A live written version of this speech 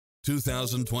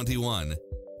2021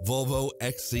 Volvo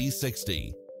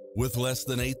XC60. With less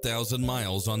than 8,000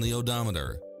 miles on the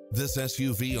odometer, this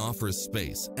SUV offers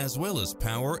space as well as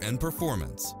power and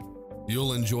performance.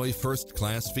 You'll enjoy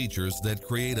first-class features that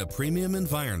create a premium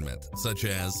environment, such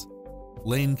as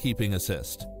lane keeping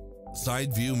assist,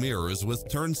 side view mirrors with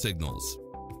turn signals,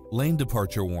 lane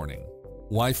departure warning,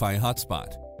 Wi-Fi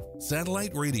hotspot,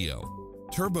 satellite radio,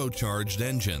 turbocharged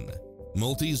engine,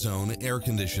 multi-zone air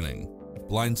conditioning,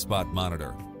 blind spot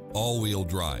monitor, all-wheel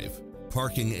drive,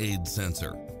 parking aid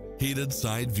sensor, heated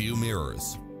side view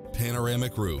mirrors,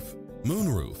 panoramic roof,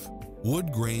 moonroof, wood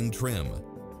grain trim,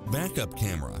 backup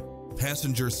camera,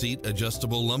 passenger seat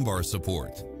adjustable lumbar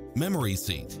support, memory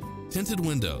seat, tinted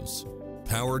windows,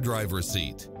 power driver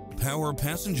seat, power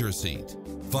passenger seat.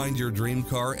 Find your dream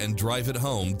car and drive it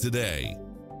home today.